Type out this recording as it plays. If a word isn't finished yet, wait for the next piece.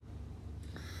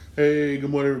Hey, good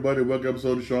morning, everybody. Welcome to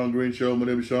episode of the Sean Green Show. My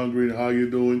name is Sean Green. How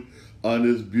you doing on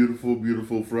this beautiful,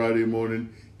 beautiful Friday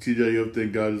morning? TJF,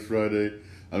 thank God it's Friday.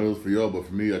 I know it's for y'all, but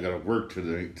for me, I got to work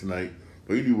tonight.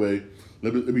 But anyway,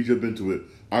 let me jump into it.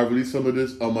 I released some of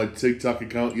this on my TikTok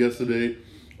account yesterday.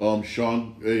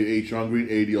 Sean Green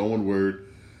 80, all one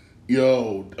word.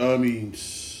 Yo,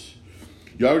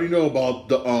 you already know about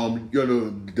the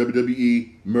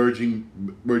WWE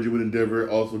merging with Endeavor,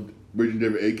 also merging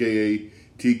Endeavor, aka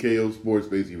TKO Sports,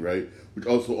 basically, right? Which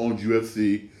also owns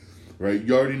UFC, right?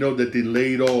 You already know that they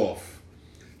laid off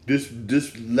this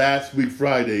last week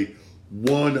Friday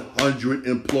 100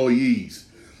 employees.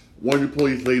 100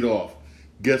 employees laid off.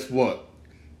 Guess what?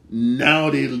 Now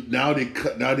they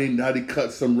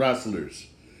cut some wrestlers.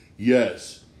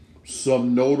 Yes,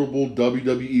 some notable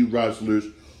WWE wrestlers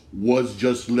was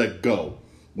just let go.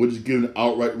 Was just given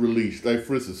outright release. Like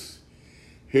for instance,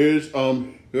 here are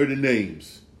the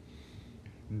names.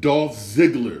 Dolph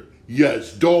Ziggler.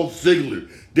 Yes, Dolph Ziggler.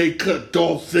 They cut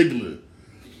Dolph Ziggler.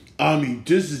 Damn,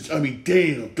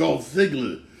 Dolph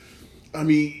Ziggler.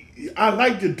 I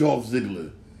like the Dolph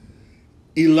Ziggler.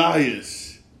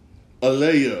 Elias.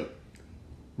 Alea.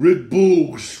 Rick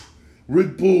Boogs.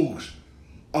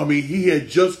 He had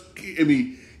just,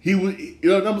 he was,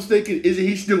 I'm not mistaken, is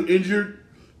he still injured?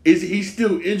 Damn.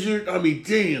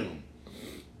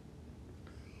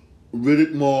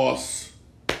 Riddick Moss.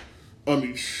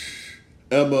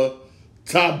 Emma,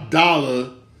 Top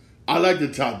Dollar. I like the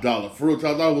Top Dollar. For real,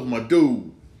 Top Dollar was my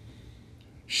dude.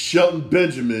 Shelton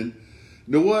Benjamin.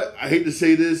 You know what? I hate to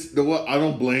say this. You know what? I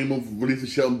don't blame him for releasing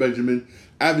Shelton Benjamin.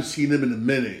 I haven't seen him in a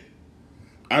minute.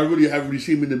 I really haven't really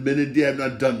seen him in a minute. They have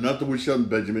not done nothing with Shelton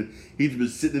Benjamin. He's been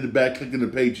sitting in the back collecting a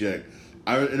paycheck.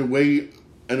 In a way,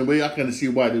 I kind of see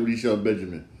why they released Shelton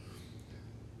Benjamin.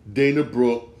 Dana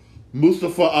Brooke.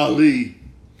 Mustafa Ali.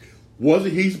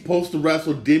 Wasn't he supposed to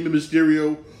wrestle Damien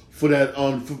Mysterio for that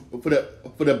for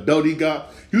that belt he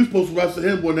got? He was supposed to wrestle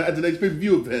him at the next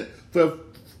pay-per-view event for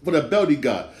that belt he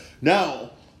got.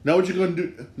 Now what you gonna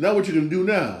do? Now what you gonna do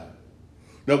now?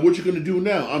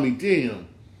 Damn.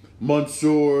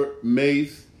 Mansoor,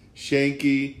 Mace,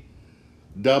 Shanky,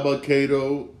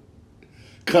 Dabba-Kato,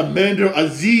 Commander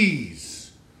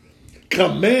Aziz.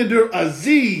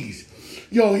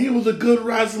 Yo, he was a good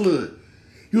wrestler.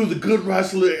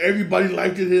 Everybody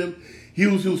liked him. He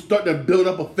was starting to build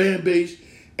up a fan base.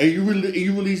 And you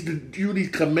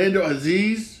released Commander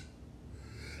Aziz?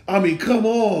 Come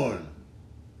on.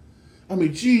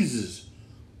 Jesus.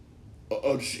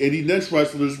 And these next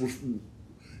wrestlers are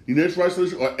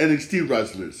NXT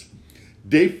wrestlers.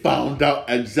 They found out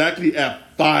exactly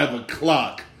at 5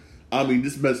 o'clock.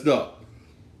 This messed up.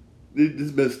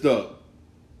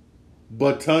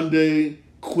 Batunde,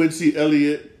 Quincy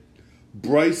Elliott,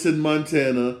 Bryson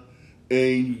Montana,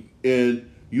 and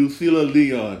Ursula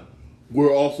Leon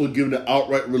were also given an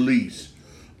outright release.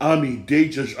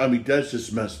 That's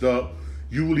just messed up.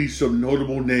 You release some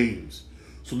notable names.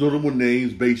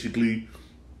 Basically.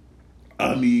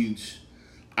 I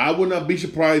would not be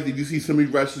surprised if you see some of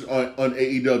these wrestlers on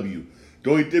AEW. The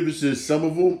only difference is some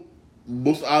of them,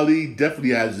 most Ali definitely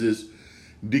has this,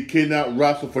 they cannot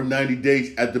wrestle for 90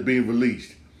 days after being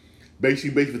released.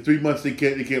 Basically for 3 months they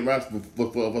can't wrestle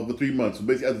for 3 months. So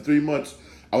basically after 3 months,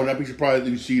 I would not be surprised if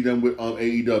you see them with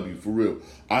AEW, for real.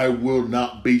 I will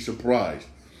not be surprised.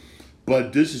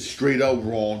 But this is straight up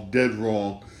wrong, dead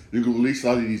wrong. You can release a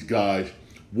lot of these guys.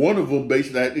 One of them,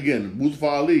 basically, again, Mustafa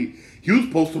Ali, he was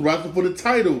supposed to wrestle for the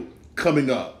title coming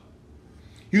up.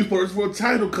 That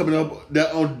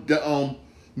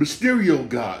Mysterio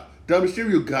got.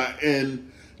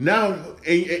 And now,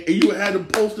 and you had him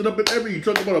posted up and everything. You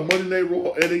talking about a Monday Night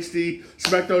Raw, NXT,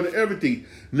 SmackDown, and everything.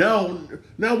 Now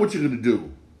what you gonna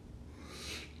do?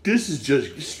 This is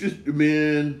just,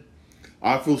 man.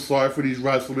 I feel sorry for these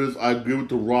wrestlers. I agree with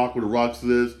The Rock. What The Rock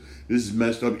says, this is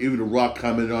messed up. Even The Rock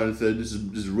commented on it and said this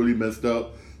is really messed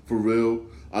up for real.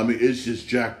 It's just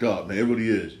jacked up, man. It really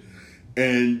is.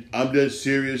 And I'm dead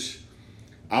serious.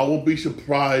 I won't be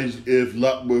surprised if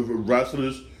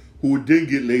wrestlers who didn't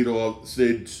get laid off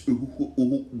said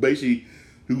who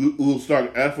will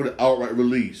start after the outright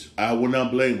release. I would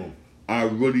not blame them. I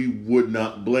really would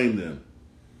not blame them.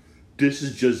 This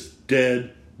is just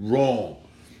dead wrong.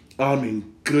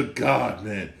 Good God,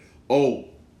 man. Oh,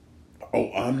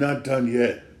 I'm not done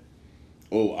yet.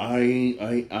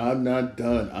 I'm not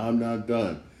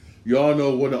done. Y'all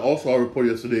know when also I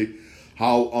reported yesterday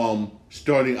how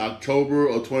starting October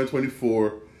of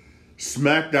 2024,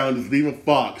 SmackDown is leaving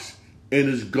Fox and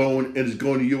is going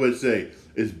to USA.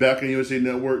 It's back on USA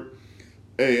Network.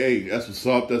 Hey, that's what's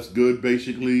up. That's good,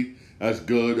 basically. That's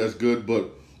good.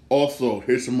 But also,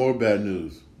 here's some more bad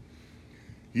news.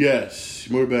 Yes,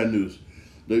 more bad news.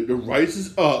 The rights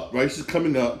is up. Rights is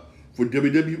coming up for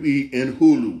WWE and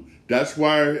Hulu. That's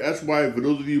why. For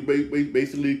those of you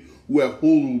basically who have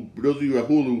Hulu, for those of you who have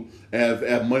Hulu,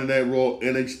 have Monday Night Raw,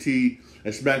 NXT,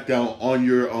 and SmackDown on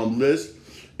your list.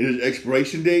 It is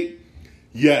expiration date.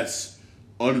 Yes,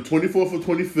 on the 24th or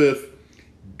 25th,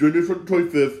 during the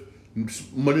 25th,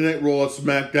 Monday Night Raw,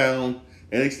 SmackDown,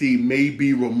 NXT may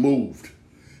be removed.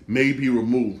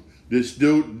 They're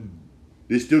still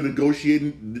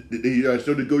negotiating. They are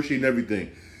still negotiating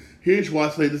everything. Here's why I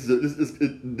say this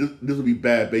will be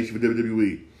bad, basically, for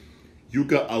WWE. You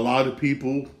got a lot of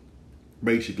people,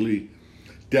 basically,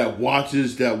 that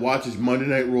watches Monday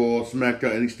Night Raw,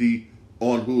 SmackDown, NXT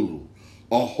on Hulu.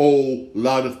 A whole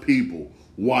lot of people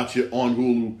watch it on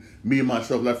Hulu. Me and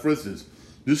myself, like for instance,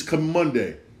 this coming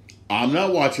Monday, I'm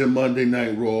not watching Monday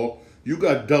Night Raw. You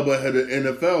got doubleheader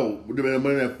NFL with the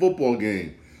Monday Night Football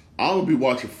game. I'm gonna be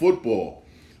watching football.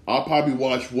 I'll probably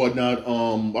watch Monday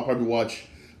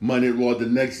Night Raw the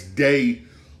next day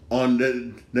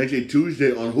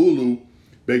Tuesday on Hulu.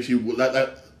 Basically,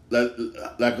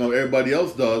 like everybody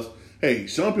else does. Hey,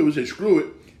 some people say screw it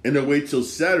and they'll wait till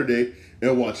Saturday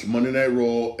and watch Monday Night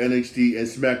Raw, NXT, and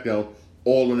SmackDown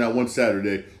all on that one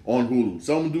Saturday on Hulu.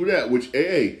 Some do that, which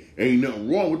ain't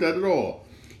nothing wrong with that at all.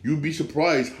 You'd be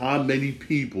surprised how many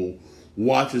people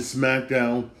watching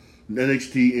SmackDown,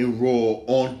 NXT, and Raw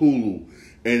on Hulu.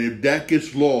 And if that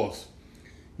gets lost,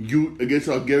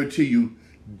 I'll guarantee you,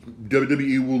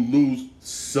 WWE will lose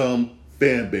some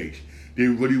fan base. They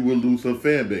really will lose some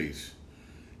fan base.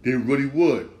 They really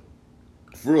would.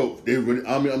 For real,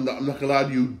 I'm not gonna lie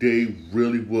to you, they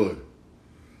really would.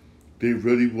 They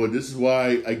really would. This is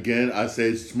why, again, I say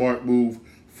it's a smart move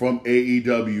from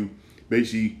AEW,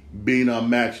 basically being on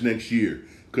Match next year.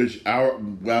 Because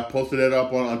when I posted that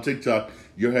up on TikTok,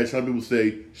 you had some people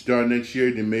say starting next year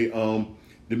they may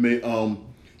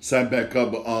sign back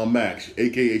up Max,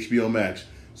 aka HBO Max.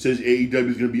 Says AEW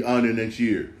is gonna be on there next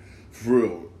year. For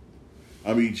real.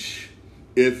 I mean,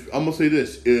 I'm gonna say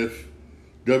this, if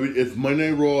Monday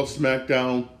Night Raw,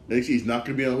 SmackDown, NXT is not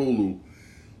gonna be on Hulu,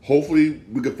 hopefully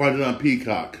we can find it on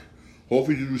Peacock.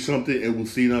 Hopefully you do something and we'll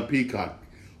see it on Peacock.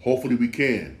 Hopefully we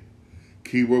can.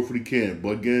 Keyword for the can.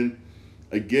 But again,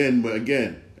 I'm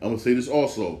gonna say this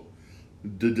also.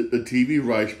 The TV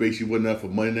rights basically went out for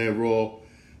Monday Night Raw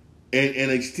and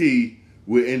NXT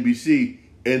with NBC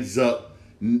ends up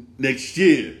next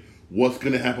year. What's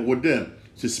gonna happen with them?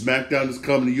 Since SmackDown is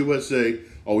coming to USA,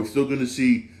 are we still gonna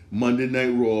see Monday Night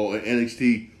Raw and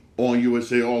NXT on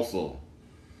USA also?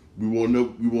 We won't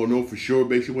know for sure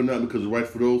basically what not, because the rights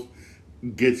for those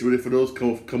gets ready for those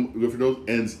come for those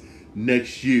ends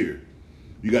next year.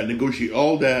 You got to negotiate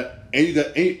all that, and you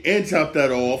got and top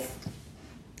that off.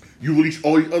 You release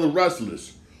all the other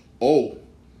wrestlers. Oh,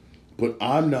 but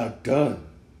I'm not done.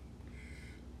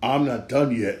 I'm not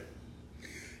done yet.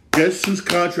 Guess whose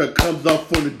contract comes up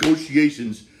for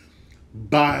negotiations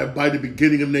by the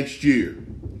beginning of next year?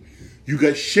 You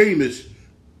got Sheamus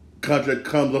contract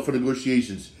comes up for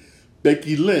negotiations.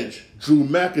 Becky Lynch, Drew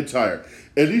McIntyre.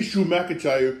 At least Drew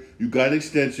McIntyre, you got an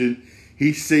extension.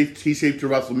 He's safe to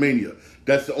WrestleMania.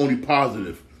 That's the only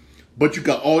positive. But you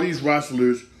got all these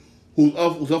wrestlers who's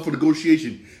up for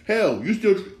negotiation. Hell, you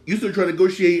still try to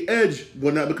negotiate Edge,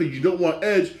 not because you don't want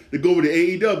Edge to go over to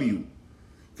AEW.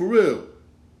 For real.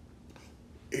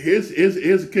 Here's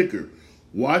a kicker.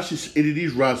 Why should any of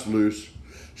these wrestlers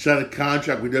sign a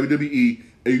contract with WWE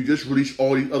and you just release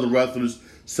all these other wrestlers,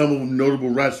 some of them notable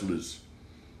wrestlers?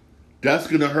 That's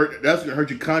gonna hurt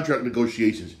your contract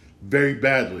negotiations very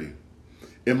badly.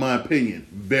 In my opinion,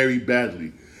 very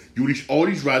badly. You release all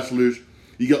these wrestlers,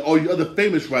 you got all the other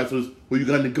famous wrestlers who you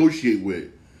gotta negotiate with.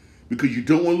 Because you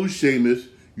don't want to lose Sheamus,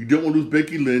 you don't want to lose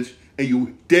Becky Lynch, and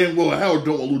you damn well hell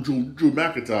don't want to lose Drew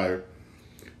McIntyre.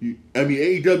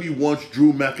 AEW wants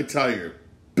Drew McIntyre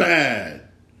bad.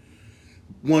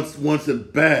 Wants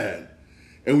it bad.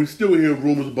 And we still hear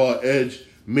rumors about Edge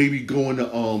maybe going to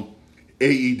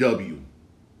AEW.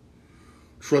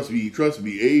 Trust me,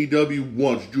 AEW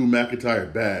wants Drew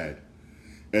McIntyre bad.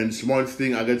 And the smartest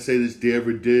thing I gotta say they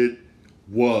ever did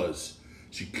was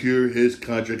secure his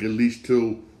contract at least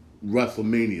till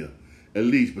WrestleMania. At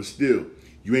least, but still,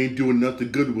 you ain't doing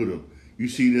nothing good with him. You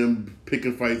see them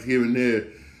picking fights here and there,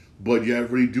 but you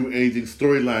haven't really do anything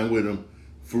storyline with him,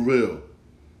 for real.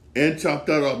 And top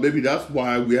that off, maybe that's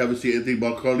why we haven't seen anything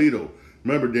about Carlito.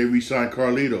 Remember, they re-signed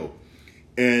Carlito,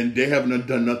 and they haven't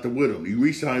done nothing with him. You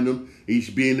re-signed him, he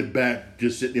should be in the back,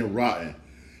 just sitting there rotting.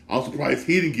 I'm surprised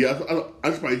he didn't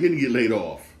get laid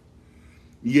off.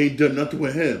 You ain't done nothing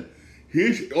with him.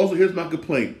 Here's my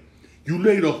complaint. You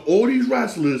laid off all these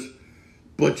wrestlers,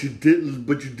 But you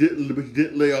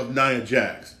didn't lay off Nia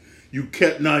Jax. You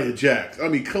kept Nia Jax. I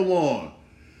mean, come on.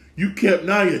 You kept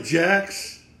Nia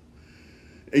Jax.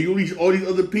 And you released all these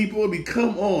other people. I mean,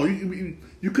 come on.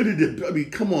 You could have did. I mean,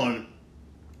 come on.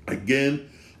 Again,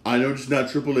 I know it's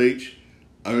not Triple H.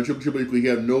 I know Triple H. He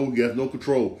has no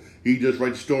control. He just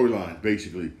writes storylines,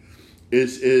 basically.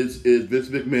 It's Vince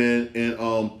McMahon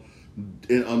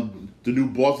and the new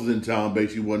bosses in town,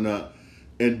 basically, whatnot.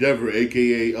 Endeavor,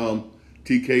 aka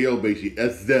TKO, basically.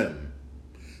 That's them.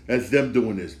 That's them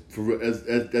doing this.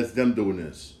 That's them doing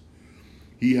this.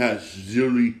 He has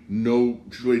literally no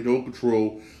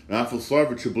control. And I feel sorry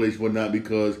for Triple H, whatnot,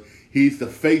 because he's the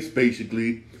face,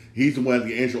 basically. He's the one that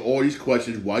can answer all these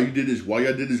questions. Why you did this? Why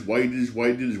I did this? Why you did this? Why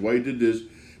you did this? Why you did this?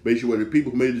 Basically, where the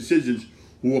people who made the decisions,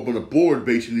 who are up on the board,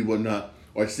 basically, whatnot,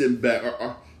 are sitting back,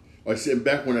 are sitting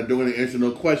back when they're doing and answering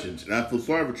no questions. And I feel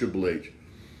sorry for Triple H.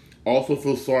 Also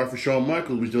feel sorry for Shawn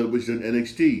Michaels, which is in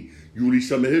NXT. You release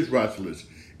some of his wrestlers.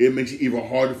 It makes it even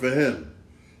harder for him.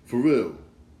 For real.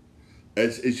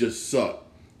 It just sucks.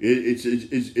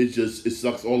 It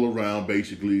sucks all around,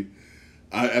 basically.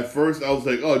 At first, I was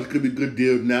like, oh, this could be a good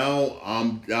deal. Now,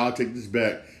 I'll take this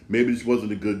back. Maybe this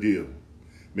wasn't a good deal.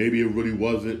 Maybe it really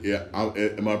wasn't,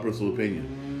 in my personal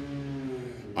opinion.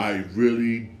 I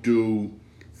really do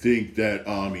think that,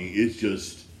 it's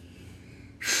just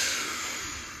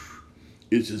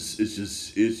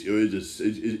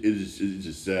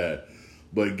sad.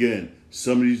 But again,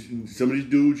 some of these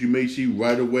dudes you may see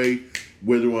right away,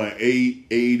 whether on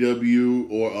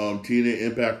AEW or TNA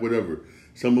Impact, whatever.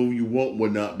 Some of you won't,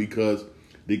 whatnot, because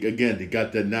they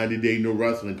got that 90-day no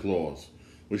wrestling clause,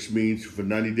 which means for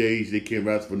 90 days they can't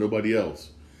wrestle for nobody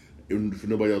else, for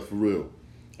nobody else for real.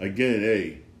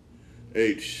 Again,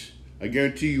 I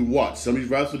guarantee you, watch some of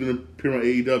these wrestlers are gonna appear on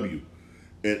AEW.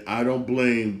 And I don't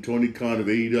blame Tony Khan of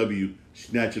AEW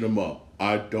snatching them up.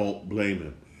 I don't blame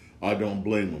him.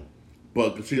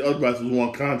 But see, other wrestlers who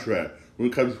want contract,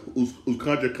 whose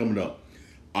contract coming up,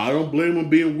 I don't blame him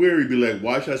being weary. Be like,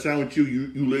 why should I sign with you?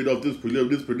 You laid off this person,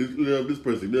 this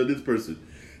person.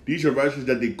 These are wrestlers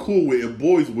that they cool with and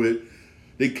boys with,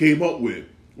 they came up with,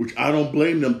 which I don't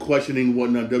blame them questioning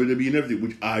whatnot WWE and everything,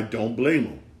 which I don't blame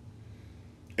them.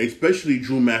 Especially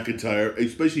Drew McIntyre,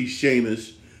 especially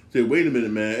Sheamus. Say, wait a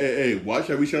minute, man. Hey, why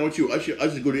should I reach out with you? I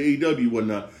should go to AEW,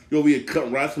 whatnot. You over here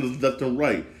cut wrestlers left and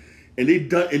right. And they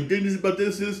done. And then this about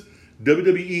this is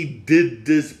WWE did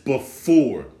this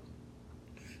before.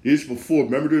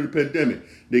 Remember during the pandemic,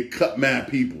 they cut mad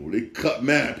people.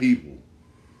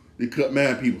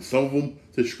 Some of them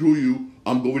said, screw you,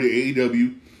 I'm going to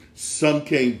AEW. Some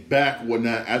came back,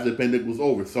 whatnot, after the pandemic was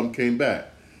over. Some came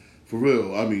back. For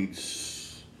real, I mean,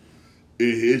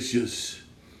 it's just,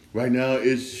 right now,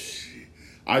 I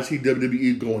see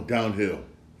WWE going downhill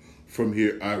from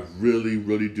here. I really,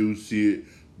 really do see it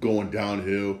going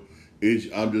downhill.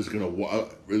 I'm just going to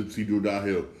really see it go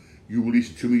downhill. You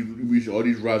release all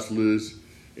these wrestlers,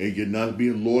 and you're not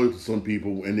being loyal to some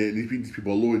people, and then these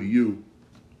people are loyal to you.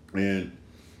 And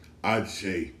I just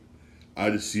see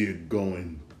it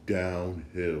going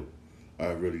downhill. I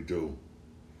really do.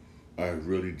 And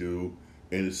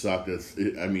it sucks.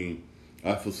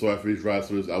 I feel sorry for these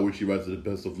wrestlers. I wish you guys the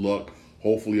best of luck.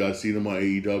 Hopefully, I see them on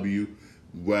AEW.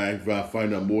 When I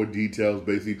find out more details,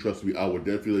 basically, trust me, I will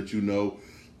definitely let you know.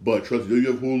 But trust me,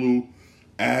 you have Hulu.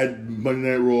 Add Monday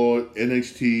Night Raw,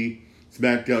 NXT,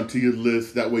 SmackDown to your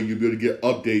list. That way you'll be able to get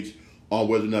updates on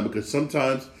whether or not, because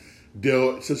sometimes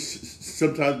they'll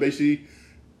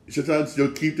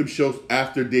keep them shows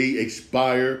after they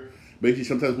expire. Basically,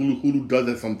 sometimes Hulu does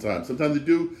that sometimes. Sometimes they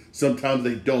do, sometimes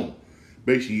they don't.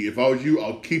 Basically, if I was you,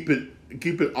 I'll keep it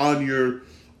on your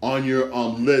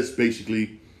list,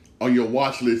 basically, on your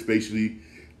watch list, basically.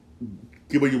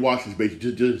 Keep on your watch list,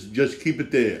 basically. Just keep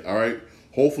it there, all right?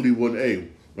 Hopefully, when I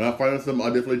find out something,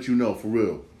 I'll definitely let you know, for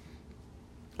real.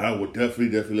 I will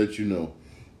definitely let you know.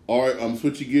 All right, I'm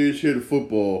switching gears here to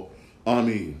football.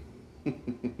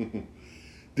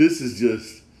 This is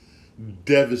just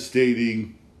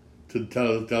devastating to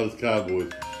the Dallas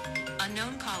Cowboys.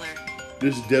 Unknown caller.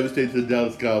 This is devastating to the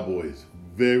Dallas Cowboys.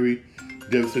 Very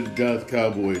devastating to the Dallas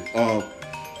Cowboys.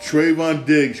 Trayvon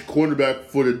Diggs, cornerback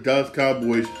for the Dallas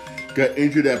Cowboys, got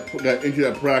injured at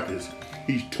practice.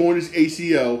 He's torn his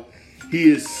ACL. He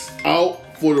is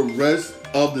out for the rest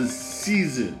of the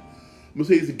season. I'm going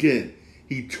to say this again.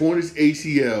 He torn his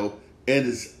ACL and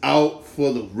is out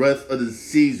for the rest of the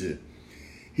season.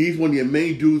 He's one of your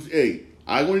main dudes. Hey,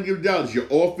 I want to give Dallas, your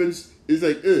offense is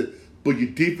like, but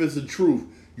your defense is truth.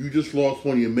 You just lost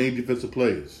one of your main defensive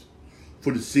players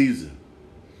for the season.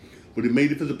 You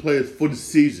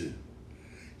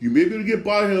may be able to get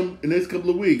by him in the next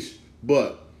couple of weeks,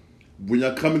 But when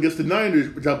y'all come against the Niners,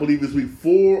 which I believe is week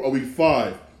 4 or week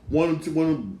 5, one of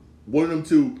them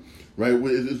two, right?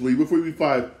 It's week before week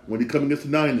 5 when they come against the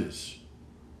Niners.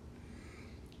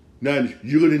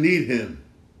 You're gonna need him.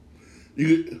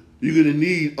 You're gonna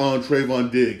need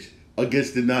Trayvon Diggs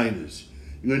against the Niners.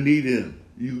 You're gonna need him.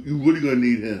 You really gonna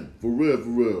need him for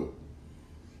real.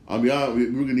 I mean,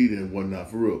 we're gonna need him one night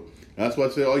for real. That's why I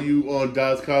say, all you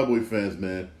Dallas Cowboy fans,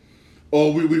 man.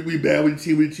 Oh, we bad with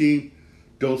the team.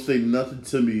 Don't say nothing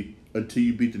to me until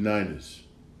you beat the Niners.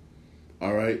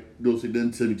 All right, don't say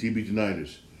nothing to me until you beat the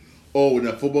Niners. Oh, in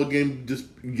that football game just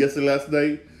yesterday, last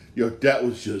night, that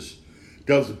was a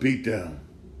beatdown.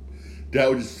 That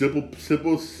was just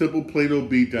simple, plain old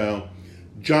beatdown.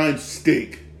 Giants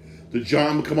stink. The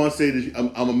Giants, I'm gonna come on and say this.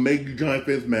 I'm gonna make you Giant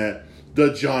fans mad.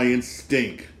 The Giants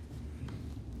stink.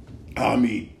 I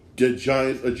mean, the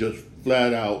Giants are just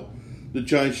flat out. The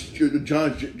Giants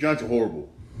are horrible.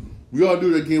 We all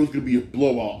knew that game was gonna be a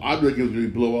blowout. I knew that game was gonna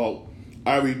be a blowout.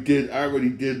 I already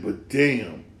did, but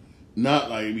damn,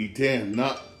 not like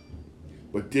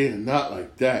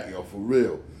that, yo, for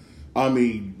real. I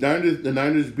mean, the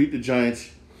Niners beat the Giants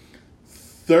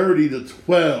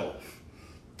 30-12.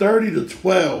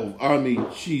 30-12. I mean,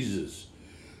 Jesus.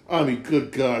 I mean,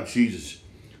 good God, Jesus.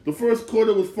 The first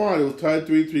quarter was fine. It was tied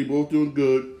 3-3, both doing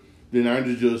good. The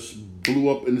Niners just blew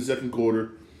up in the second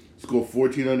quarter, scored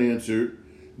 14 unanswered.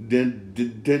 Then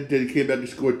they came back and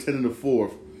scored 10 in the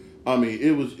fourth. I mean,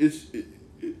 it's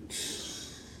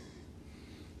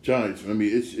Giants. I mean,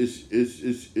 it's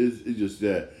just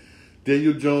that.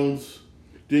 Daniel Jones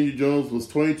was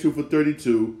 22 for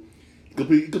 32. He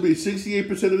completed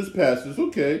 68% of his passes.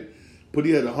 Okay, but he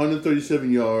had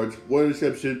 137 yards, 1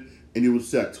 interception, and he was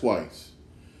sacked twice.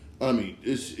 I mean,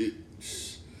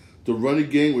 the running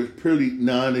game was purely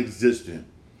non-existent.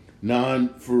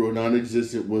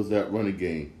 Non-existent was that running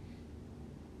game.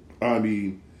 I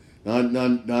mean,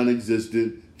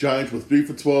 non-existent. Giants were 3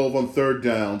 for 12 on third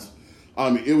downs.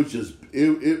 I mean, it was just bad.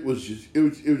 It was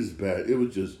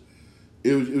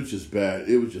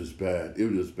just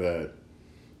bad.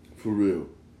 For real.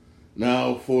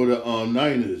 Now for the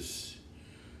Niners,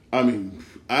 I mean,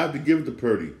 I have to give it to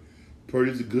Purdy.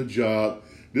 Purdy's a good job.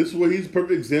 This is where he's a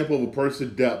perfect example of a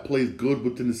person that plays good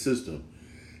within the system.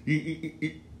 You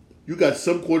got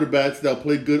some quarterbacks that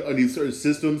play good under certain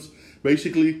systems,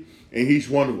 basically, and he's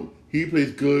one of them. He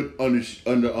plays good under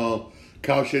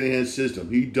Kyle Shanahan's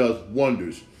system. He does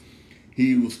wonders.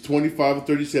 He was 25 of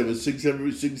 37,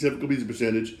 67 completion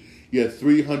percentage. He had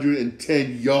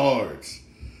 310 yards.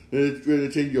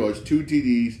 310 yards, 2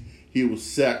 TDs. He was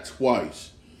sacked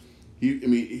twice. He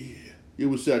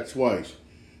was sacked twice.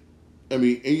 I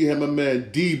mean, and you have my man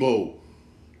Debo.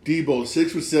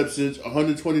 6 receptions,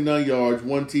 129 yards,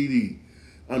 1 TD.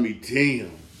 I mean,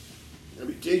 damn. I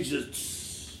mean, they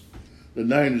just... The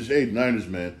Niners,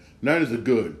 man. Niners are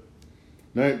good.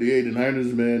 The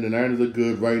Niners, man. The Niners are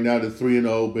good. Right now, they're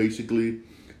 3-0, basically.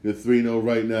 They're 3-0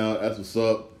 right now. That's what's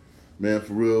up. Man,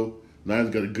 for real.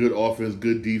 Niners got a good offense,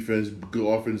 good defense, good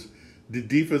offense. The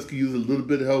defense can use a little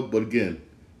bit of help, but again,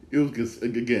 the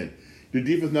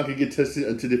defense not going to get tested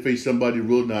until they face somebody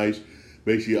real nice.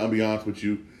 Basically, I'll be honest with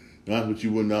you.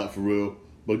 We're not, for real.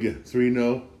 But again,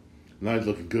 3-0. Niners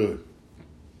looking good.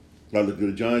 Not looking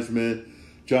good. The Giants, man.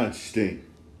 Giants stink.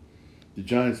 The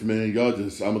Giants, man, I'm going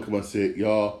to come out and say it.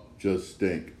 Y'all just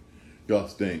stink. Y'all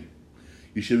stink.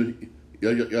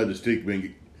 Y'all just stink,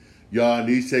 man. Y'all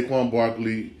need Saquon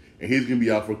Barkley, and he's going to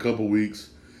be out for a couple weeks.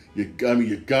 You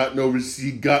got no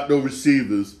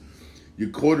receivers. Your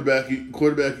quarterback, you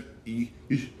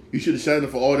should have signed him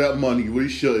for all that money. You really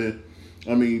shouldn't.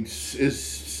 I mean, hey,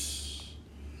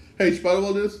 spite of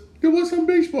all this, there was a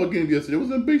baseball game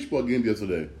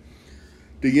yesterday.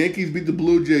 The Yankees beat the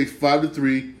Blue Jays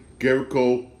 5-3. Garrett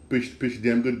Cole pitched a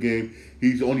damn good game.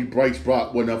 He's the only bright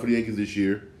spot went out for the Yankees this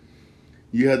year.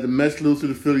 You had the Mets lose to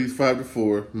the Phillies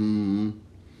 5-4.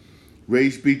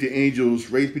 Rays beat the Angels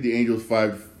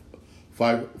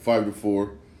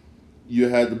 5-4. You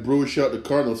had the Brewers shut the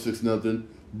Cardinals 6-0.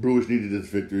 Brewers needed this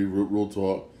victory. Real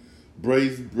talk.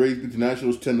 Braves beat the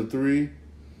Nationals 10-3.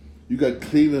 You got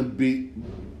Cleveland beat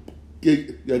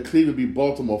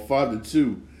Baltimore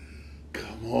 5-2.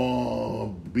 Come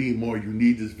on, be more. You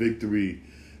need this victory.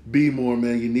 Be more,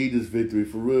 man. You need this victory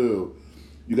for real.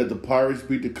 You got the Pirates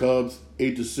beat the Cubs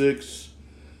 8-6.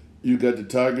 You got the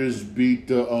Tigers beat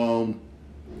the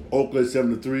Oakland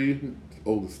 7-3.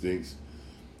 Oakland stinks.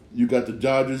 You got the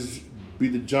Dodgers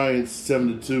beat the Giants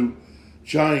 7-2.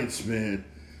 Giants, man.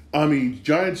 I mean,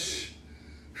 Giants,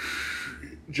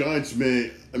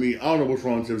 man. I mean, I don't know what's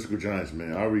wrong with San Francisco Giants,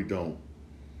 man. I really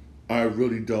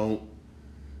don't.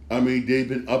 I mean, they've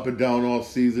been up and down all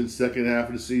season. Second half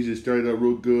of the season started out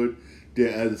real good. Then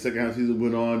as the second half of the season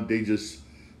went on, they just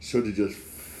sort of just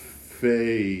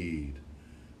fade.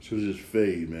 Sort of just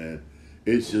fade, man.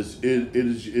 It's just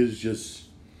it's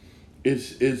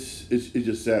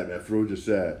just sad, man. For real, just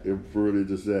sad. It really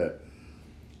just sad.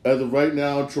 As of right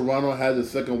now, Toronto has the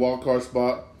second wild card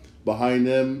spot. Behind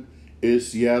them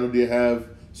is Seattle. They have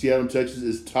Seattle, Texas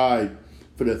is tied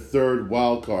for the third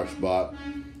wild card spot,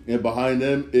 and behind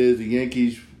them is the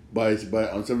Yankees by on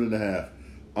 7.5.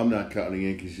 I'm not counting the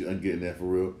Yankees. I'm getting that for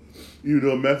real. You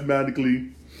know,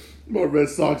 mathematically, my Red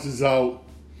Sox is out,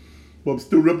 but I'm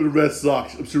still ripping the Red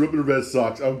Sox. I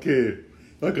don't care.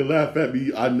 I can laugh at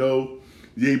me. I know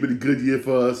it ain't been a good year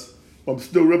for us. I'm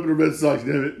still ripping the Red Sox,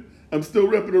 damn it. I'm still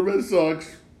repping the Red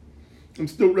Sox.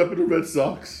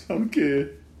 I don't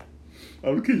care.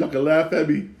 Y'all can laugh at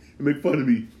me and make fun of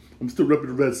me. I'm still repping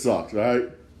the Red Sox, all right?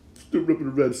 Still repping the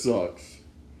Red Sox.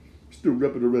 For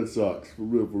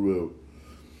real.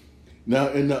 Now,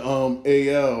 in the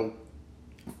AL,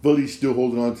 Philly's still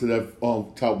holding on to that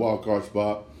top wild card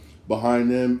spot. Behind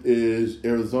them is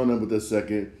Arizona with the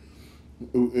second.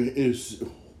 Is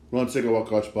on second wild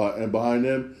card spot. And behind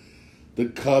them, the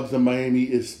Cubs and Miami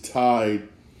is tied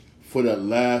for that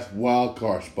last wild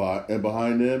card spot. And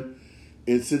behind them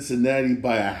is Cincinnati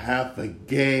by a half a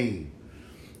game.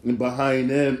 And behind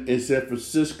them is San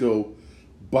Francisco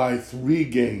by 3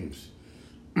 games.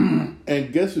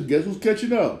 And guess who's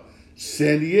catching up?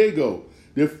 San Diego.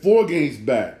 They're 4 games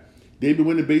back. They've been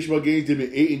winning baseball games. They've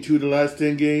been 8-2 the last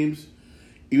 10 games.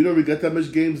 Even though we got that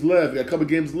much games left, we got a couple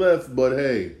games left, but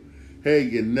hey,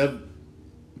 you never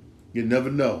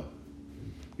know.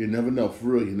 You never know, for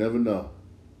real. You never know.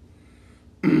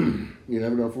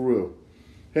 For real.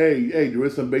 Hey, there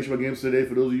is some baseball games today.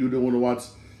 For those of you who don't want to watch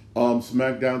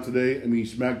SmackDown today,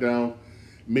 SmackDown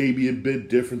may be a bit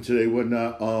different today,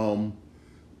 whatnot.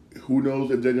 Who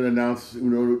knows if they're gonna announce?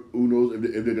 Who knows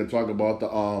if they're gonna talk about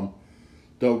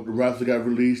the wrestler got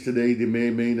released today? They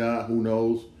may not. Who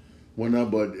knows?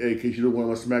 Whatnot. But hey, in case you don't want to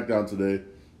watch SmackDown today,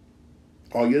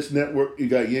 on Yes Network you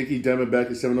got Yankees Diamondbacks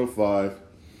at 7:05.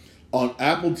 On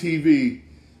Apple TV,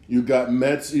 you got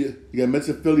Mets. You got Mets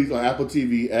and Phillies on Apple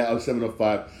TV at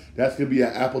 7:05. That's gonna be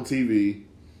on Apple TV.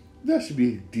 That should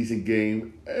be a decent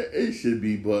game. It should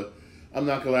be, but I'm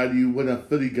not gonna lie to you. When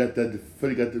Philly got that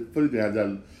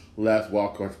last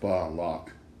wild card spot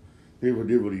unlocked. They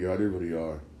really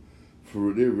are. For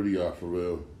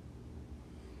real.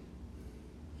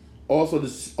 Also,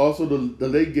 the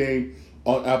late game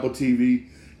on Apple TV.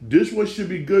 This one should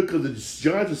be good because the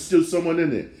Giants are still someone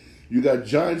in it. You got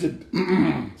Giants and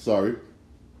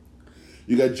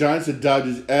You got Giants and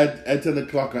Dodgers at 10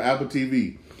 o'clock on Apple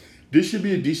TV. This should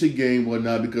be a decent game,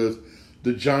 whatnot, because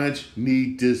the Giants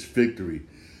need this victory.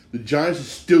 The Giants are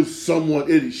still somewhat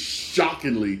in it.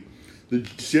 Shockingly, the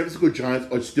San Francisco Giants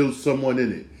are still somewhat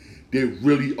in it. They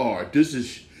really are. This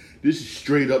is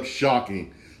straight up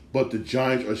shocking. But the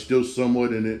Giants are still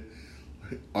somewhat in it.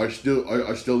 Are still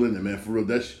in it, man. For real.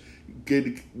 That's for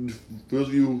those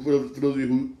of you who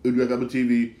do have Apple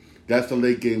TV. That's the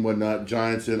late game, whatnot.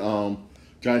 Giants and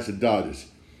Dodgers.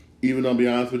 Even though I'll be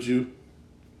honest with you,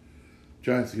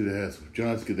 Giants get the ass.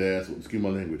 Excuse my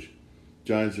language.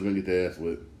 Giants are gonna get the ass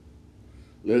whipped.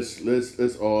 Let's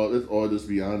all just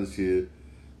be honest here.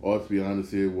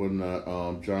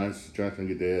 Whatnot. Giants gonna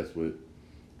get their ass whipped.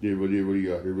 They really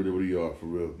are. They really are for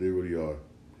real. They really are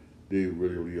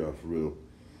for real.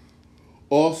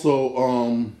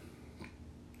 Also,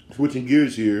 switching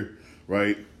gears here,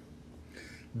 right?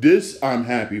 This I'm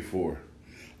happy for.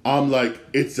 I'm like,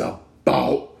 it's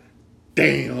about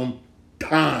damn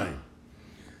time.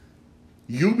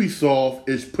 Ubisoft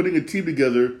is putting a team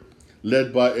together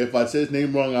led by, if I say his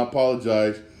name wrong, I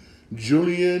apologize,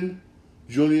 Julian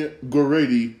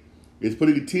Gorady is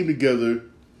putting a team together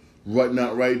right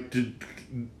now, they're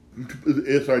putting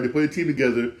a team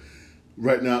together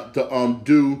right now to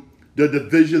do the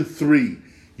Division 3.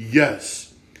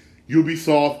 Yes.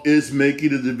 Ubisoft is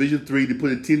making the Division 3 to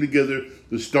put a team together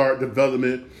to start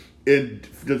development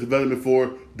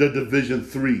for the Division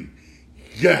 3.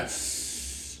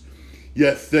 Yes,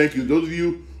 thank you. Those of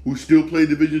you who still play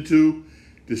Division 2,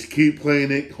 just keep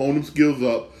playing it, hone them skills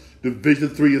up. Division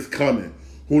 3 is coming.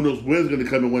 Who knows when it's going to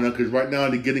come and whatnot, because right now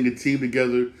they're getting a team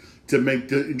together to make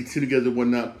the team together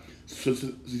whatnot, so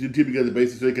team together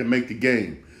basically so they can make the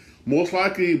game. Most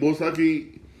likely,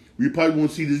 we probably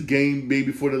won't see this game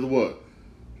maybe for another what?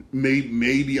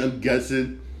 Maybe I'm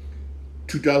guessing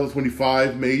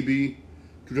 2025, maybe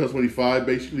 2025.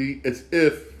 Basically, it's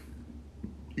if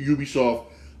Ubisoft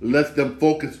lets them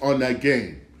focus on that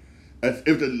game, as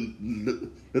if they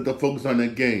let them focus on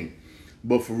that game.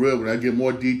 But for real, when I get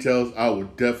more details, I will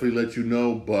definitely let you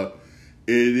know. But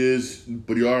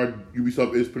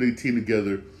Ubisoft is putting a team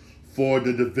together for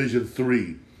the Division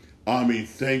 3. I mean,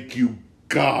 thank you,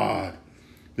 God.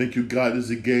 Thank you, God. This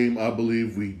is a game I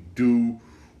believe we do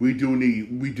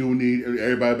need.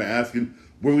 Everybody been asking,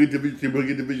 we're going to get Division 3, we're going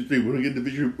to get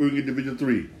Division 3, we're going to get Division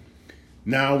 3.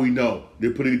 Now we know.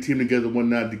 They're putting a team together one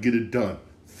night to get it done.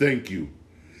 Thank you.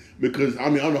 Because, I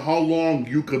mean, I don't know how long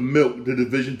you can milk the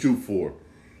Division 2 for.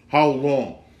 How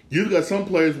long? You got some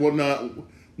players who's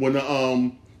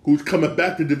coming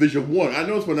back to Division 1. I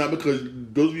know it's not because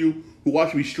those of you who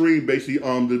watch me stream, basically,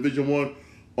 Division 1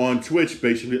 on Twitch,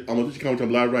 basically, I'm on Twitch account,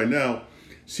 I'm live right now,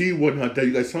 see whatnot that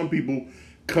you got some people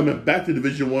coming back to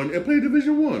Division 1 and play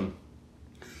Division 1.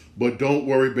 But don't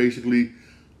worry, basically,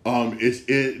 they're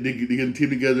getting a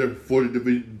team together for the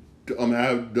division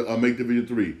to make Division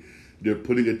 3. They're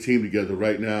putting a team together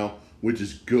right now, which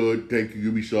is good. Thank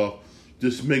you, Ubisoft.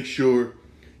 Just make sure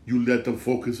you let them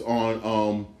focus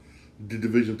on the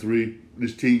Division 3.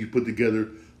 This team you put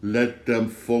together, let them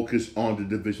focus on the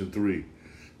Division 3.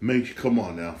 Come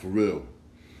on now, for real.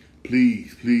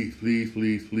 Please, please, please,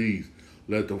 please, please,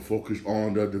 let them focus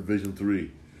on the Division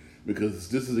 3. Because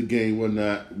this is a game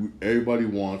everybody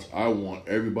wants. I want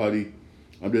everybody.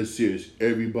 I'm just serious.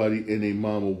 Everybody and their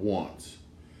mama wants.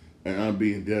 And I'm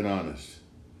being dead honest.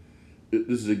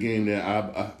 This is a game that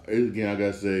I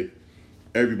gotta say,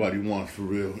 everybody wants, for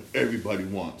real. Everybody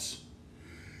wants.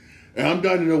 And I'm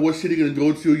dying to know what city you're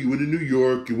gonna go to. You went to New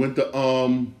York. You went to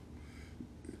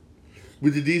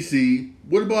with the DC.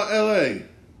 What about LA?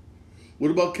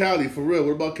 What about Cali? For real?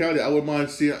 What about Cali? I wouldn't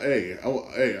mind seeing.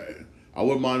 I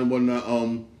wouldn't mind when.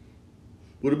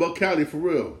 What about Cali? For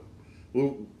real?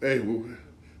 Well,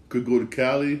 could go to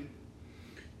Cali.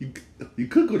 You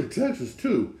could go to Texas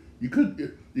too. You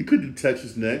could do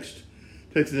Texas next.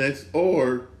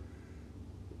 Or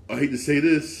I hate to say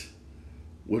this,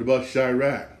 what about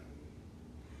Chirac?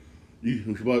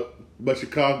 What about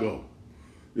Chicago?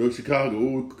 Chicago.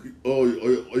 You could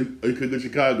go to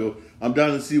Chicago. I'm down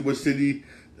to see what city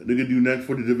they're gonna do next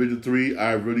for the Division 3.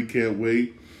 I really can't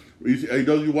wait. Those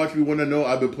of you watch me want to know,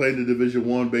 I've been playing the Division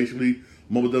 1 basically.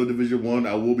 I'm almost done with Division 1.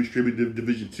 I will be streaming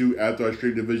Division 2 after I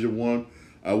stream Division 1.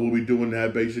 I will be doing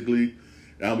that basically.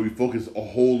 And I'll be focused a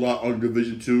whole lot on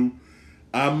Division 2.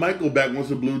 I might go back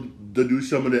once in blue to do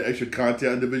some of the extra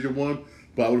content on Division 1,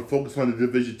 but I would focus on the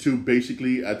Division 2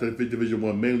 basically after the Division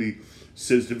 1 mainly,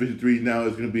 since Division 3 now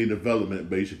is going to be in development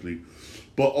basically.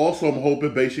 But also I'm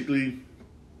hoping basically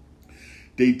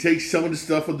they take some of the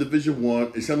stuff from Division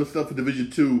 1 and some of the stuff from Division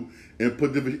 2 and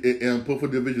put for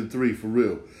Division 3 for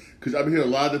real. Because I've been hearing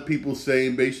a lot of people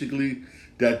saying basically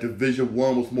that Division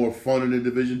 1 was more fun than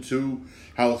Division 2,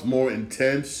 how it's more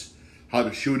intense, how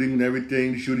the shooting and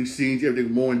everything, the shooting scenes,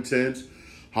 everything more intense.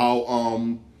 How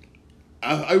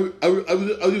I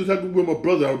was even talking with my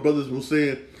brother. Our brothers were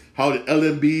saying how the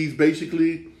LMBs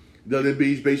basically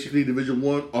Division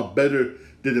 1 are better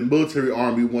than the military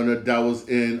army one that was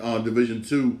in Division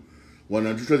 2. When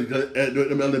I'm just trying to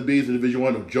them LMBs in Division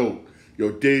 1 no joke.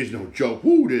 Yo, there's no joke.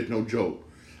 Woo, there's no joke.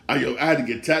 I had to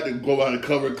get tapped and go behind the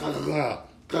cover.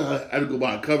 I had to go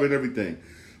behind the cover and everything.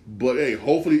 But hey,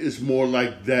 hopefully it's more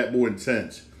like that, more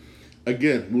intense.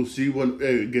 Again, we'll see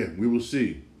we will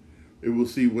see. We will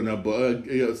see when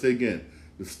say again,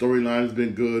 the storyline has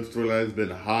been good. Storyline has been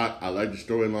hot. I like the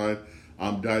storyline.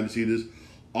 I'm dying to see this.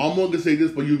 I'm going to say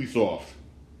this for Ubisoft.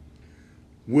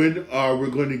 When are we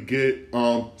going to get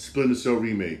Splinter Cell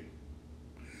remake?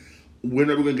 When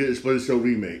are we going to get a Splinter Cell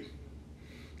remake?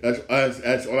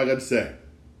 That's all I got to say.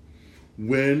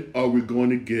 When are we going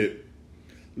to get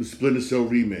the Splinter Cell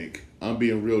remake? I'm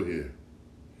being real here.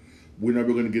 When are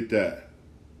we going to get that?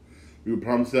 We were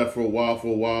promised that for a while.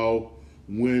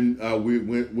 When are we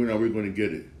going to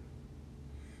get it?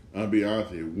 I'll be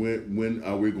honest here. When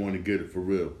are we going to get it for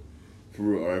real? For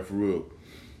real, all right, for real.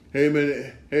 Hey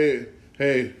man, hey.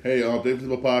 Thanks for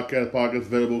my podcast. Podcast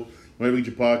available whenever you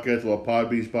get your podcast on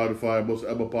Podbean, Spotify, most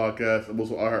Apple Podcasts, and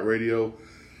most iHeartRadio.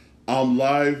 I'm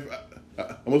live.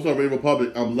 I'm also on Radio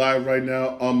Republic. I'm live right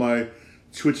now on my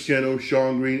Twitch channel,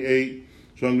 Sean Green 8.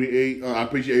 Sean Green 8. I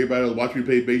appreciate everybody that watched me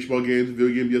play baseball games,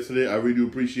 video games yesterday. I really do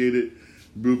appreciate it.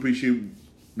 Really appreciate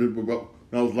when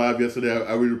I was live yesterday.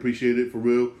 I really appreciate it for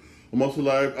real. I'm also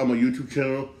live on my YouTube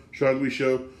channel, Sean Green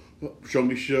Show. Sean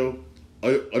Green Show.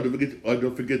 I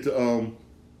don't forget to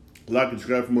like and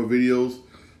subscribe for more videos.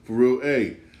 For real,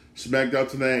 hey, SmackDown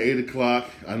tonight at 8 o'clock.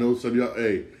 I know some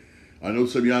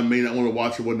of y'all may not want to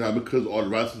watch it one night because all the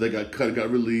wrestlers that got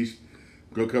released,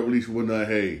 one night.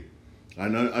 Hey, I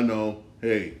know.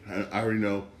 Hey, I already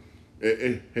know.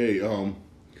 Hey,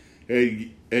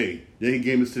 Hey, Yankee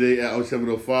game is today at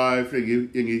 7:05.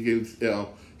 Yankee game is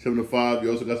 7:05.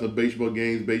 You also got some baseball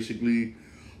games basically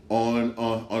on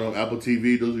Apple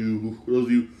TV. Those of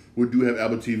you who do have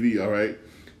Apple TV, all right.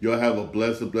 Y'all have a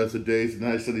blessed day. It's a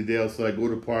nice sunny day outside. Go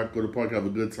to the park, have a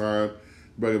good time.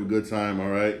 Everybody have a good time, all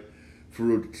right. For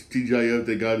real, TGIF,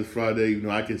 thank God it's Friday. You know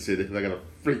I can say that because I got to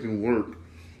freaking work.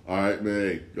 All right, man.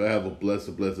 Hey, y'all have a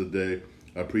blessed day.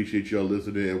 I appreciate y'all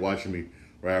listening and watching me.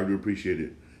 Right, I do appreciate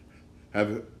it.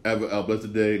 Have a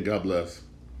blessed day and God bless.